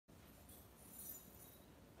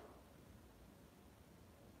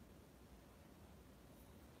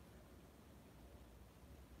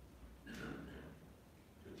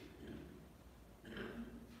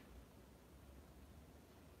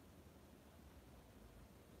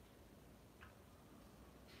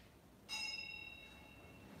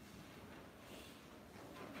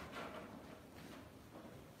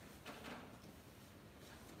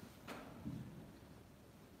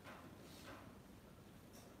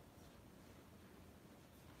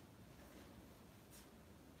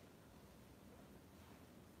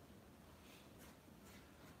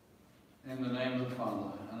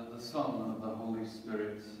the Son, and of the Holy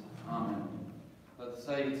Spirit. Amen. Let's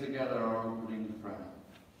say together our opening prayer.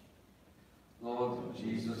 Lord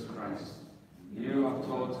Jesus Christ, you have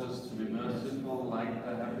taught us to be merciful like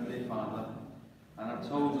the Heavenly Father, and have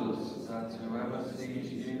told us that whoever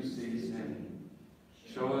sees you sees him.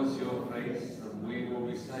 Show us your face, and we will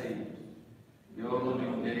be saved. Your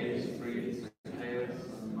loving gaze freed Zacchaeus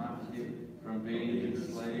and Matthew from being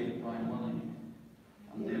enslaved by money,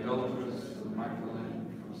 and the adulteress of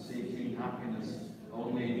Magdalene from seeking happiness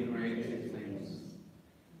only in created things.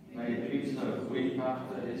 May Peter weep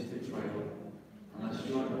after his betrayal, and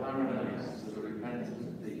assure paradise to the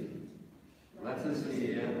repentant thief. Let us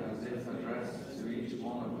hear, as if addressed to each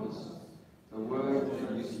one of us, the word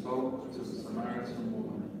that you spoke to the Samaritan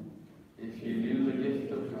woman. If you knew the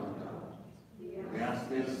gift of God, we ask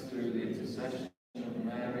this through the intercession of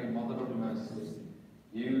Mary, Mother of Mercy,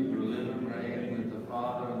 you who live and reign with the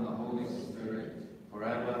Father and the Holy Spirit,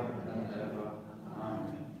 forever and ever.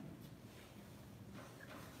 Amen.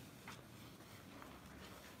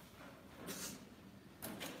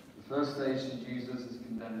 The first station, Jesus is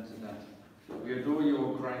condemned to death. We adore you,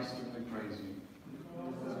 O Christ, and we praise you.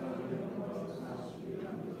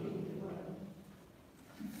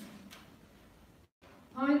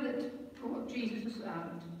 Pilate brought Jesus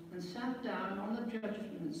out and sat down on the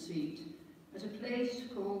judgment seat at a place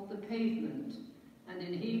called the Pavement, and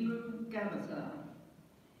in Hebrew, Gabbatha.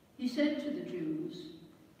 He said to the Jews,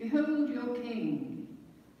 "Behold your king."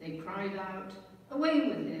 They cried out, away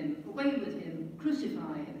with him,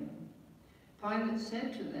 crucify him." Pilate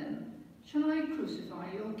said to them, "Shall I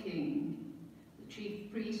crucify your king?" The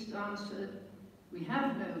chief priest answered, "We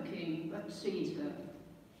have no king but Caesar."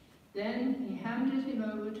 Then he handed him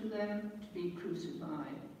over to them to be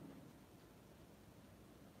crucified.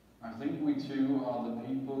 I think we too are the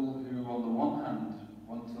people who, on the one hand,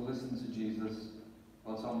 want to listen to Jesus,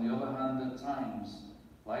 but on the other hand, at times,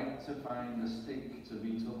 like to find a stick to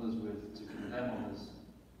beat others with, to condemn others.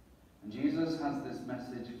 And Jesus has this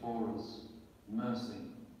message for us: mercy.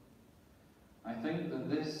 I think that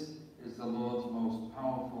this is the Lord's most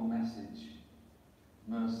powerful message: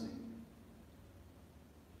 mercy.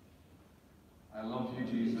 I love you,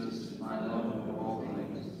 Jesus, my love of all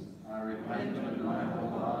things. I repent with my whole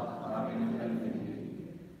heart for having offended you.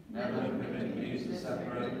 Never permit me to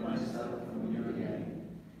separate myself from you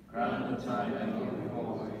again. Grant that I may love you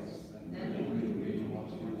always, and then with me what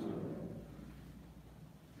you will.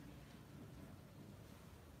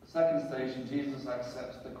 The second station, Jesus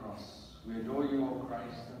accepts the cross. We adore you, O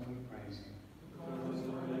Christ, and we praise you.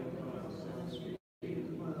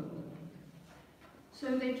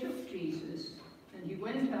 So they took Jesus, and he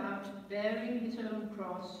went out bearing his own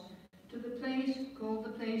cross to the place called the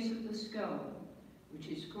place of the skull, which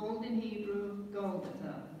is called in Hebrew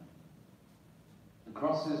Golgotha. The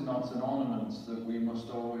cross is not an ornament that we must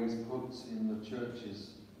always put in the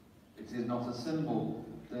churches. It is not a symbol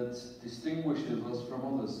that distinguishes us from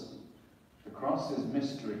others. The cross is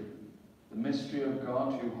mystery, the mystery of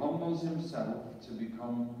God who humbles himself to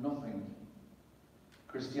become nothing.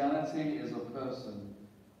 Christianity is a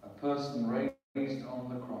person raised on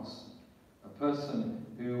the cross, a person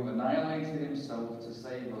who annihilated himself to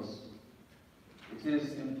save us. It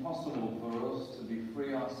is impossible for us to be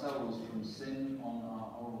free ourselves from sin on our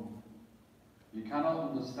own. You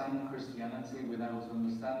cannot understand Christianity without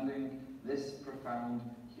understanding this profound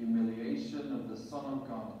humiliation of the Son of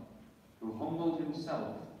God, who humbled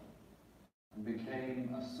himself and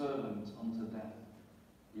became a servant unto death,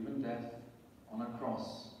 even death on a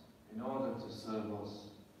cross, in order to serve us.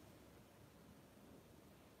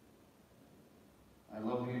 I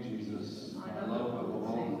love you, Jesus, my love above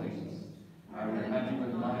all things. I repent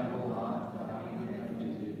with my whole heart for having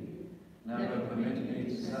offended you. Never permit me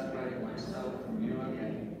to separate myself from you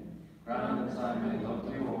again. Grant that I may love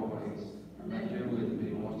you always, and then do with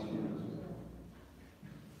me what you will.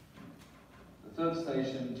 The third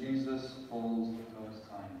station, Jesus falls the first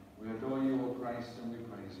time. We adore you, O Christ, and we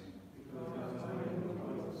praise you.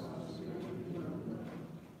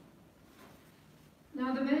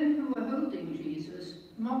 Now the men who were holding Jesus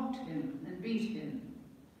mocked him and beat him.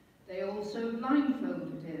 They also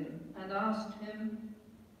blindfolded him and asked him,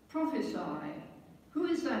 "Prophesy, who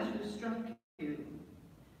is that who struck you?"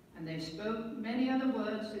 And they spoke many other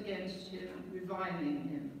words against him, reviling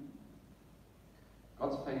him.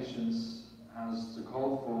 God's patience has to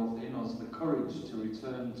call forth in us the courage to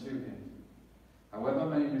return to him. However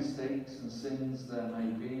many mistakes and sins there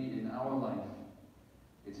may be in our life,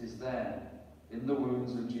 it is there, in the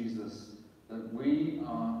wounds of Jesus, that we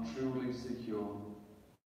are truly secure.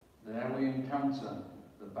 There we encounter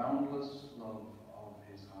the boundless love of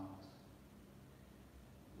his heart.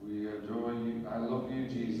 We adore you. I love you,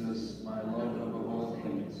 Jesus, my love above all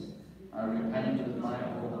things. I repent with my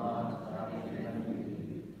whole heart for having offended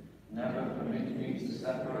you. Never permit me to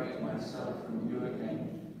separate myself from you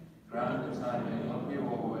again. Grant that I may love you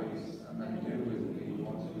always, and then do with me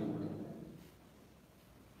what you will.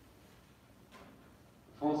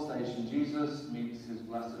 The fourth station, Jesus meets his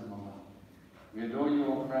blessed mother. We adore you,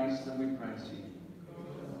 O Christ, and we praise you.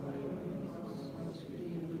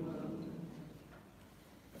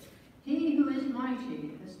 He who is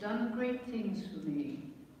mighty has done great things for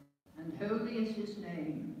me, and holy is his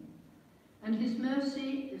name. And his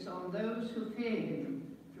mercy is on those who fear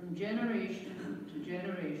him from generation to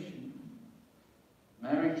generation.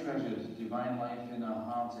 Mary treasured divine life in her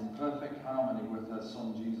heart in perfect harmony with her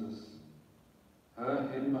son Jesus. Her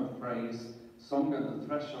hymn of praise, sung at the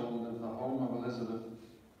threshold of the home of Elizabeth,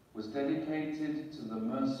 was dedicated to the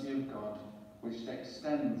mercy of God, which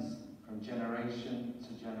extends from generation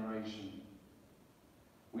to generation.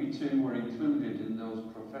 We too were included in those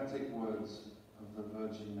prophetic words of the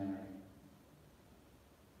Virgin Mary.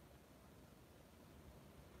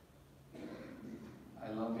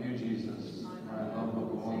 I love you, Jesus, my love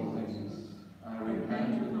above all things. I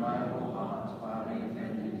repent with my whole heart for having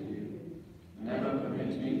offended you. Never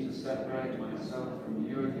permit me to separate myself from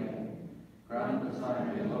you again. Grant that I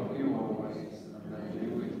may love you always, and then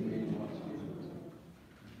do with me what you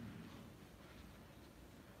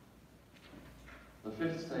will. The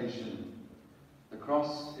fifth station, the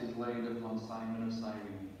cross is laid upon Simon of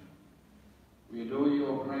Cyrene. We adore you,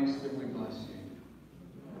 O Christ, and we bless you.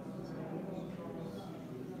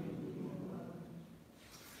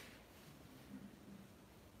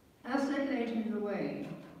 As they led him away,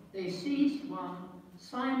 they seized one,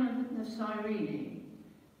 Simon of Cyrene,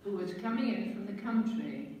 who was coming in from the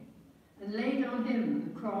country, and laid on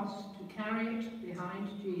him the cross to carry it behind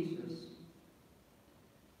Jesus.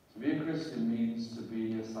 To be a Christian means to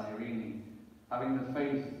be a Cyrene. Having the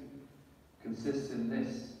faith consists in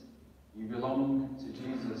this: you belong to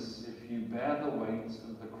Jesus if you bear the weight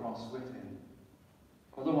of the cross with him.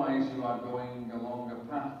 Otherwise you are going along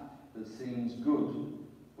a path that seems good,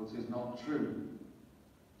 but is not true.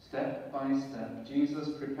 Step by step,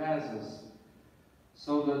 Jesus prepares us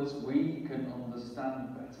so that we can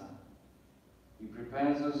understand better. He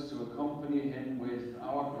prepares us to accompany him with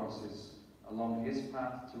our crosses along his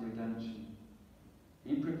path to redemption.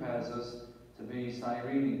 He prepares us to be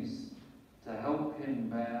Cyrenes, to help him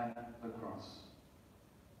bear the cross.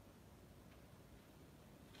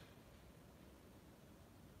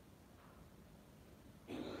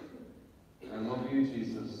 I love you,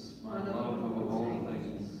 Jesus, my love above all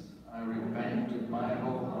things. I repent with my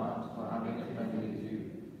whole heart for having offended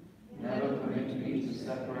you. Never permit me to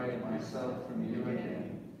separate myself from you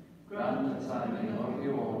again. Grant that I may love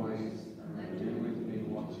you always, and then do with me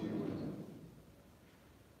what you will.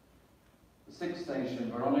 The sixth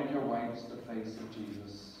station, Veronica wipes the face of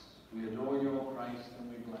Jesus. We adore you, O Christ, and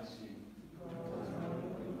we bless you.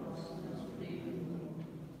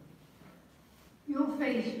 Your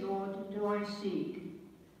face, Lord, do I seek.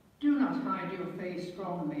 Do not hide your face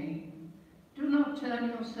from me. Do not turn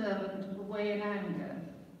your servant away in anger,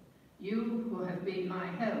 you who have been my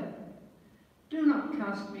help. Do not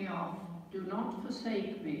cast me off. Do not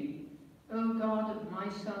forsake me, O God of my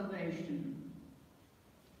salvation.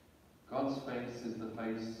 God's face is the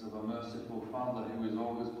face of a merciful Father who is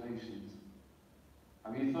always patient.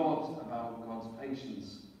 Have you thought about God's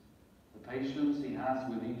patience? The patience he has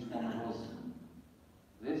with each one of us.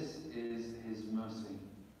 This is his mercy.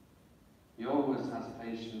 He always has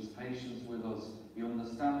patience with us. He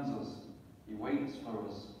understands us. He waits for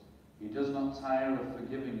us. He does not tire of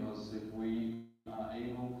forgiving us if we are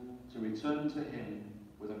able to return to him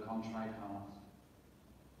with a contrite heart.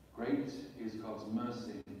 Great is God's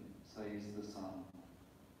mercy, says the Psalm.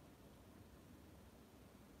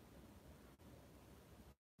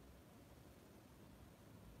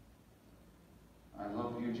 I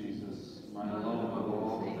love you, Jesus, my love above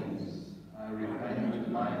all things. I repent with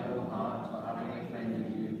my whole heart for having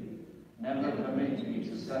offended you. Never permit me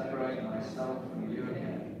to separate myself from you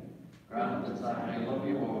again. Grant that I may love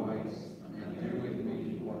you always, and do with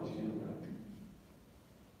me what you will.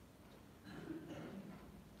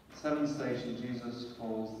 Seventh station, Jesus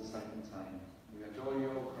falls the second time. We adore you,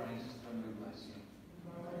 O Christ, and we bless you.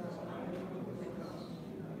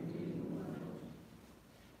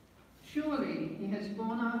 Surely he has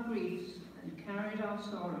borne our griefs and carried our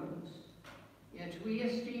sorrows. Yet we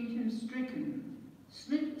esteemed him stricken,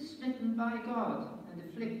 smitten by God and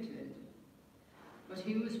afflicted. But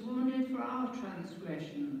he was wounded for our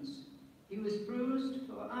transgressions. He was bruised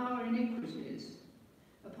for our iniquities.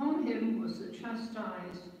 Upon him was the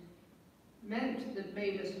chastisement that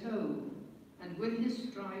made us whole, and with his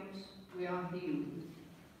stripes we are healed.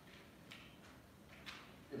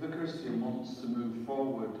 If a Christian wants to move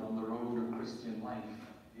forward on the road of Christian life,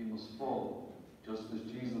 he must fall, just as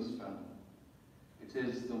Jesus fell. It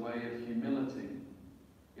is the way of humility.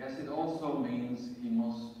 Yes, it also means he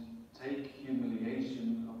must take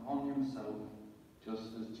humiliation upon himself,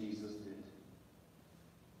 just as Jesus did.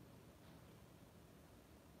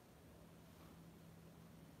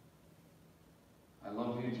 I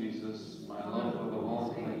love you, Jesus, my love above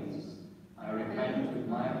all things. I repent with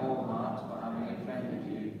my whole heart for having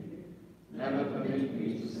offended you. Never permit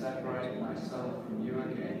me to separate myself from you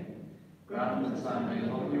again. Grant that I may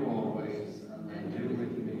love you always, and then do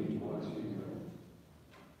with me what you will.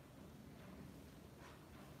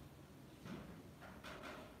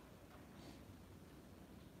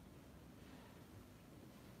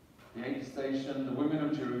 The eighth station, the women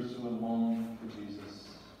of Jerusalem mourn for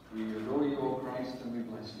Jesus. We adore you, O Christ, and we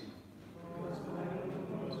bless you.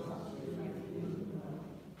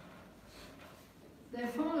 There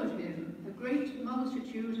followed him a great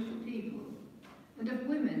multitude of the people, and of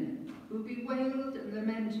women who bewailed and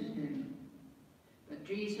lamented him. But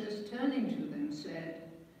Jesus, turning to them,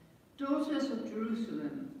 said, Daughters of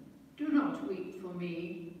Jerusalem, do not weep for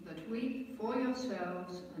me, but weep for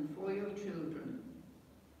yourselves and for your children.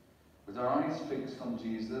 With our eyes fixed on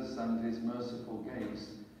Jesus and his merciful gaze,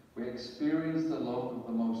 we experience the love of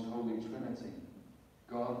the Most Holy Trinity.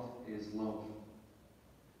 God is love.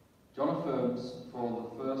 John affirms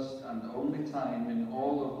for the first and only time in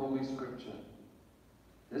all of Holy Scripture,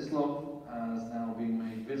 this love has now been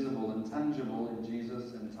made visible and tangible in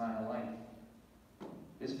Jesus' entire life.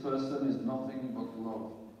 His person is nothing but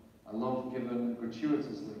love, a love given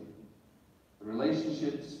gratuitously. The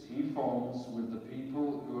relationships he forms with the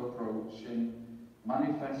people who approach him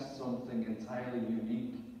manifest something entirely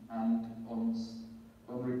unique and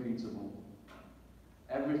unrepeatable.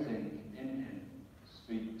 Everything in him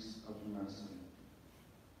speaks of mercy.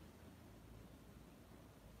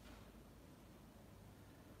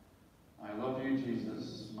 I love you,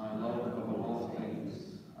 Jesus, my love above all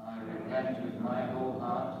things. I repent with my whole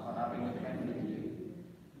heart for having offended you.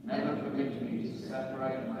 Never permit me to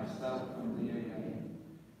separate myself from thee again.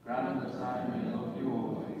 Grant that I may love you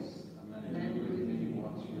always, and then do with me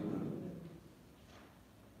what you will.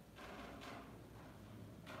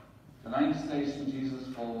 The ninth station,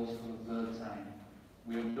 Jesus falls for the third time.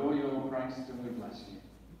 We adore you, O Christ, and we bless you.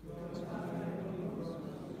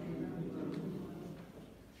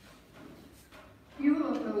 You,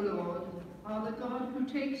 O Lord, are the God who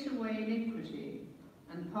takes away iniquity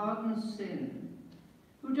and pardons sin,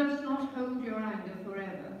 who does not hold your anger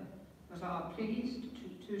forever, but are pleased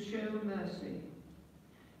to show mercy.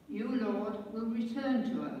 You, Lord, will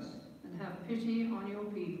return to us and have pity on your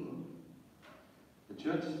people. The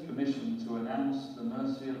Church is commissioned to announce the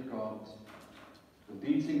mercy of God, the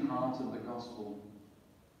beating heart of the gospel,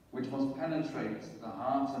 which must penetrate the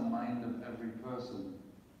heart and mind of every person.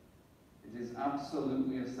 It is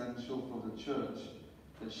absolutely essential for the Church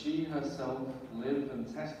that she herself live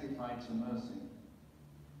and testify to mercy.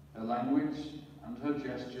 Her language and her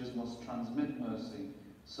gestures must transmit mercy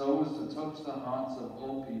so as to touch the hearts of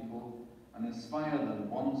all people and inspire them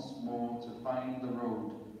once more to find the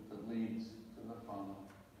road that leads to the Father.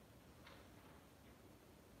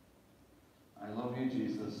 I love you,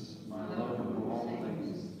 Jesus, my love above all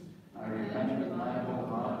things. I repent with my whole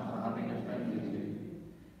heart for having offended you.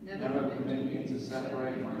 Never permit me to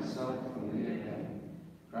separate myself from thee again.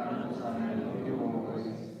 Grant that I may love you always,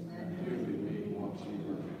 and do with me what you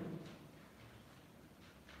will.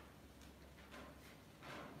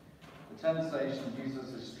 The 10th station, Jesus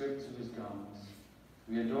is stripped of his garments.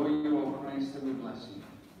 We adore you, O Christ, and we bless you.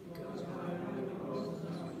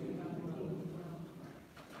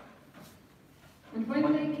 And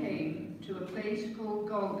when they came to a place called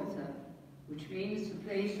Golgotha, which means the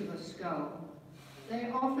place of a skull, they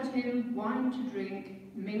offered him wine to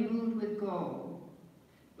drink mingled with gall.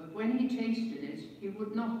 But when he tasted it, he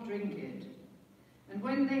would not drink it. And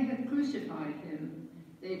when they had crucified him,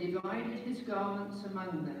 they divided his garments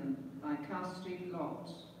among them by casting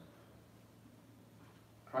lots.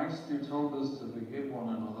 Christ, who told us to forgive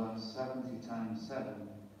one another 70 times 7,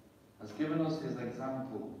 has given us his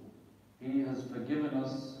example. He has forgiven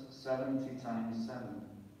us 70 times 7.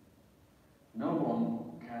 No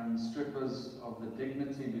one can strip us of the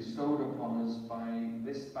dignity bestowed upon us by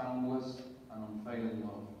this boundless and unfailing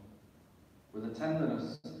love. With a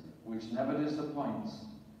tenderness which never disappoints,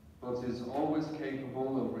 but is always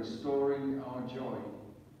capable of restoring our joy,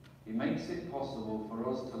 he makes it possible for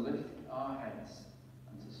us to lift our heads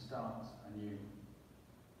and start anew.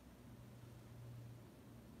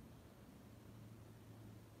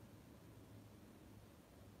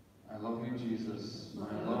 I love you, Jesus,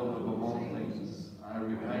 my love above all things. I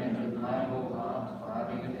repent with my whole heart for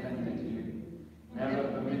having offended you. Never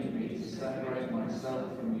permit me to separate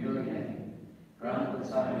myself from you again. Grant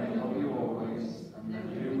that I may love you always, and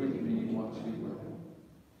then do with me what you will.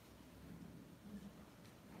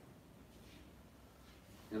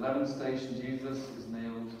 The 11th station, Jesus is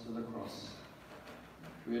nailed to the cross.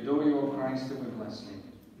 We adore you, O Christ, and we bless you.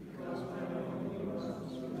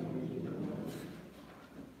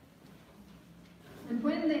 And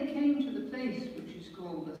when they came to the place which is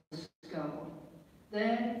called the Skull,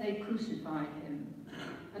 there they crucified him,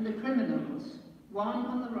 and the criminals, one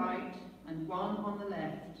on the right and one on the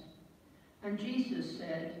left. And Jesus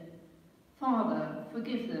said, Father,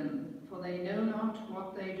 forgive them, for they know not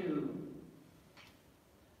what they do.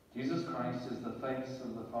 Jesus Christ is the face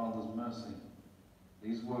of the Father's mercy.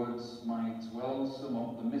 These words might well sum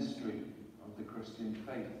up the mystery of the Christian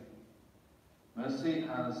faith. Mercy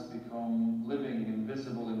has become living and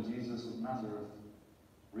visible in Jesus of Nazareth,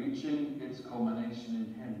 reaching its culmination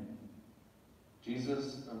in him.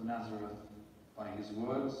 Jesus of Nazareth, by his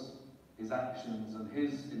words, his actions, and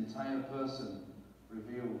his entire person,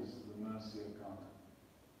 reveals the mercy of God.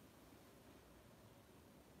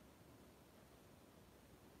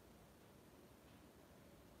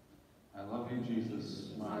 I love you,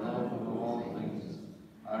 Jesus, my love above all things.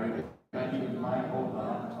 I repent with my whole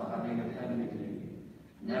heart for having offended you.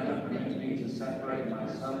 Never permit me to separate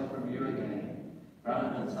myself from you again.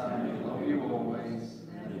 Grant that I may love you always,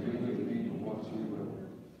 and do with me what you will.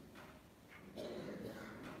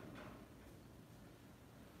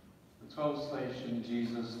 The 12th station,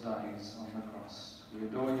 Jesus dies on the cross. We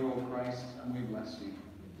adore you, O Christ, and we bless you.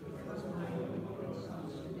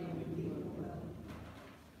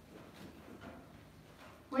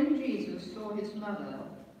 When Jesus saw his mother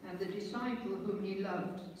and the disciple whom he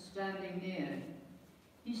loved standing near,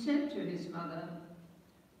 he said to his mother,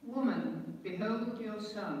 Woman, behold your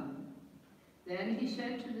son. Then he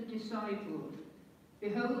said to the disciple,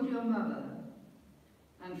 Behold your mother.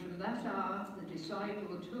 And from that hour the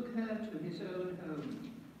disciple took her to his own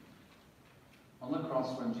home. On the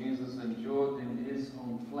cross, when Jesus endured in his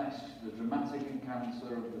own flesh the dramatic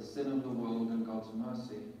encounter of the sin of the world and God's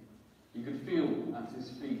mercy, he could feel at his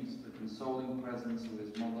feet the consoling presence of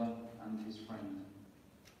his mother and his friend.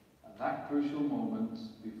 At that crucial moment,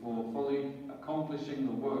 before fully accomplishing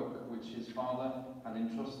the work which his Father had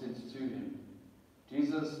entrusted to him,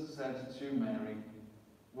 Jesus said to Mary,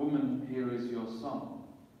 Woman, here is your son.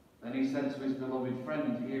 Then he said to his beloved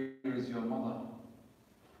friend, Here is your mother.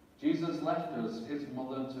 Jesus left us his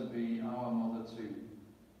mother to be our mother too.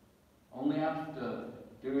 Only after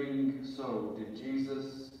doing so did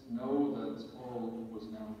Jesus know that all was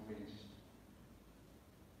now finished.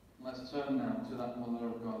 Let's turn now to that Mother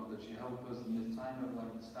of God, that she help us in this time of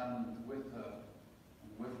Lent stand with her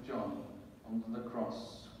and with John under the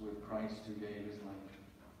cross with Christ who gave his life.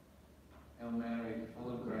 Hail Mary,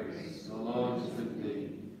 full of grace, the Lord is with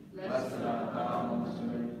thee. Blessed art thou amongst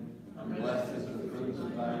women, and blessed is the fruit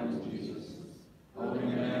of thy womb, Jesus. Holy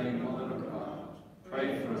Mary, Mother of God,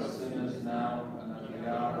 pray for us sinners now and at the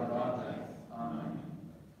hour of our death. Amen.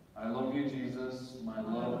 I love you, Jesus, my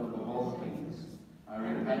love above all things. I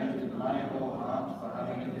repent with my whole heart for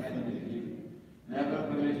having offended you. Never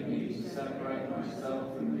permit me to separate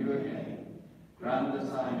myself from you again. Grant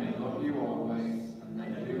that I may love you always, and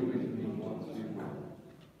then do with me what you will.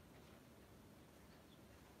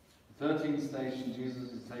 The 13th station,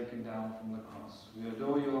 Jesus is taken down from the cross. We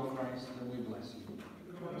adore you, O Christ, and we bless you.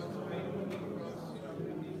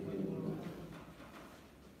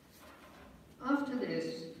 After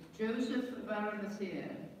this, Joseph of Arimathea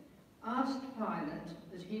asked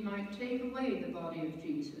Pilate that he might take away the body of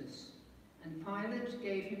Jesus, and Pilate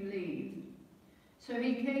gave him leave. So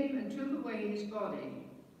he came and took away his body.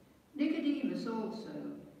 Nicodemus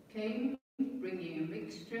also came, bringing a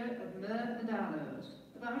mixture of myrrh and aloes,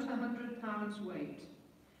 about 100 pounds weight.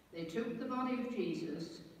 They took the body of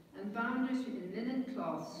Jesus and bound it in linen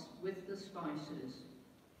cloths with the spices.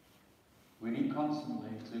 We need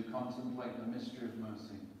constantly to contemplate the mystery of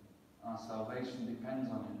mercy. Our salvation depends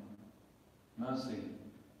on it. Mercy.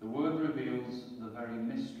 The word reveals the very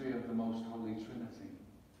mystery of the most holy Trinity.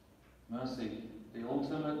 Mercy, the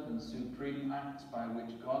ultimate and supreme act by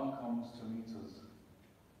which God comes to meet us.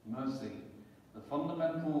 Mercy, the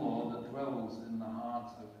fundamental law that dwells in the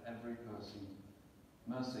heart of every person.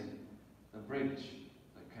 Mercy, the bridge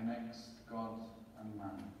that connects God and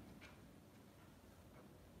man.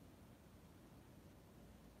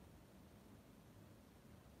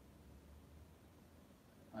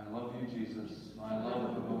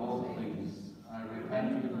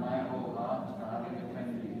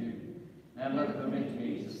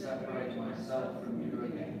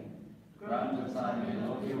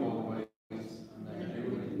 love you always, and then do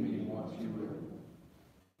with me what you will.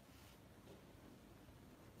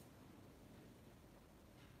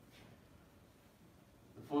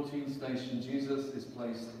 The 14th station, Jesus is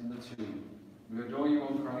placed in the tomb. We adore you,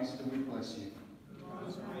 O Christ, and we bless you.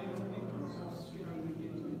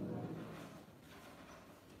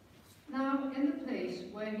 Now, in the place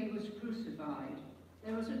where he was crucified,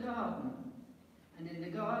 there was a garden, and in the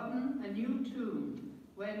garden a new tomb,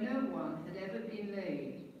 where no one had ever been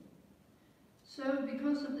laid. So,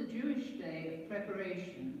 because of the Jewish day of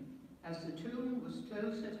preparation, as the tomb was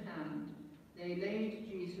close at hand, they laid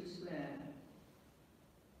Jesus there.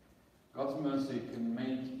 God's mercy can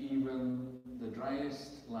make even the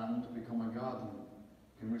driest land become a garden,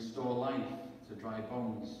 can restore life to dry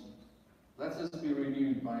bones. Let us be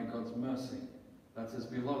renewed by God's mercy. Let us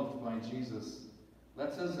be loved by Jesus.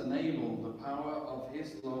 Let us enable the power of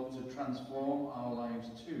his love to transform our lives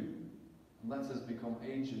too. And let us become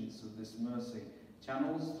agents of this mercy,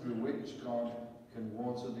 channels through which God can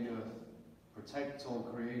water the earth, protect all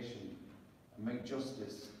creation, and make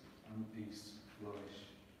justice and peace flourish.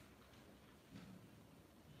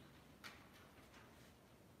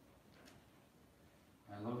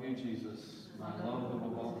 I love you, Jesus, my love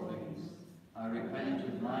above all things. I repent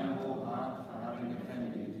with my whole heart for having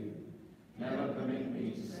offended you. Never permit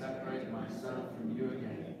me to separate myself from you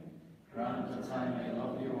again. Grant that I may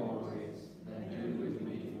love you always, then do with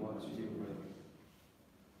me what you will.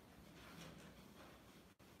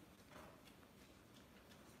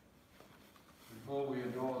 Before we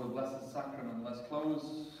adore the Blessed Sacrament, let's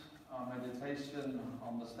close our meditation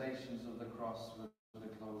on the stations of the cross with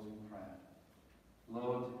a closing prayer.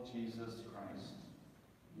 Lord Jesus Christ,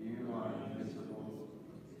 you are invisible.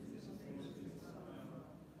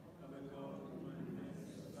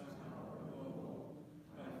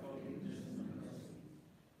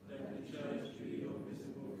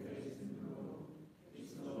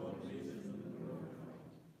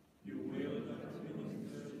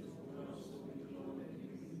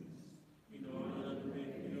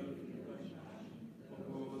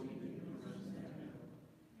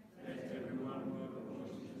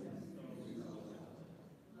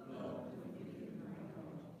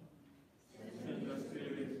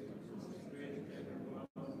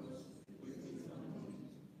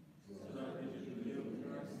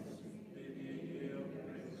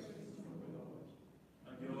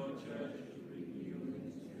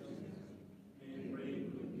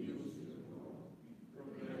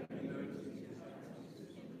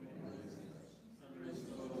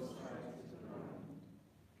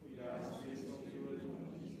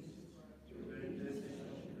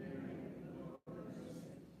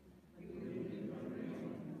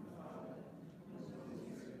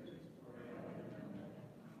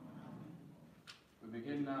 We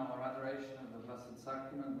begin now our adoration of the Blessed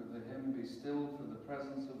Sacrament with the hymn, Be Still for the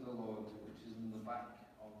Presence of the Lord, which is in the back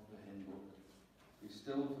of the hymn book. Be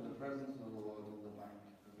still for the presence of the Lord in the back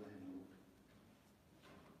of the hymn book.